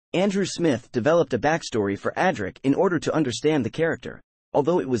Andrew Smith developed a backstory for Adric in order to understand the character,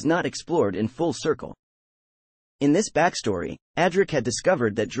 although it was not explored in full circle. In this backstory, Adric had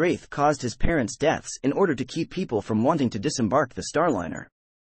discovered that Draith caused his parents' deaths in order to keep people from wanting to disembark the Starliner.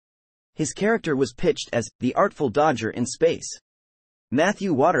 His character was pitched as the artful dodger in space.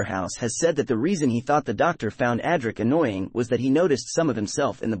 Matthew Waterhouse has said that the reason he thought the Doctor found Adric annoying was that he noticed some of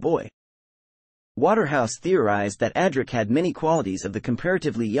himself in the boy. Waterhouse theorized that Adric had many qualities of the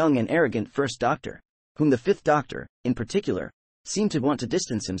comparatively young and arrogant First Doctor, whom the Fifth Doctor, in particular, seemed to want to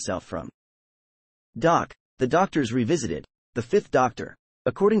distance himself from. The Doctors Revisited, the Fifth Doctor.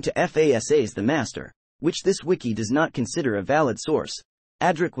 According to FASA's The Master, which this wiki does not consider a valid source,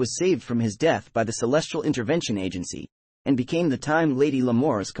 Adric was saved from his death by the Celestial Intervention Agency, and became the Time Lady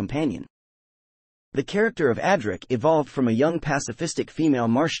Lamora's companion. The character of Adric evolved from a young pacifistic female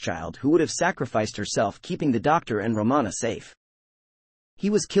Marshchild who would have sacrificed herself keeping the Doctor and Romana safe. He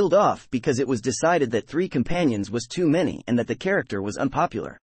was killed off because it was decided that 3 companions was too many and that the character was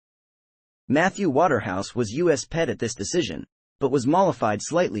unpopular. Matthew Waterhouse was U.S. pet at this decision, but was mollified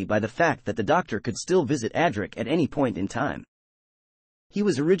slightly by the fact that the Doctor could still visit Adric at any point in time. He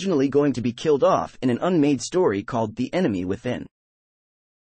was originally going to be killed off in an unmade story called The Enemy Within.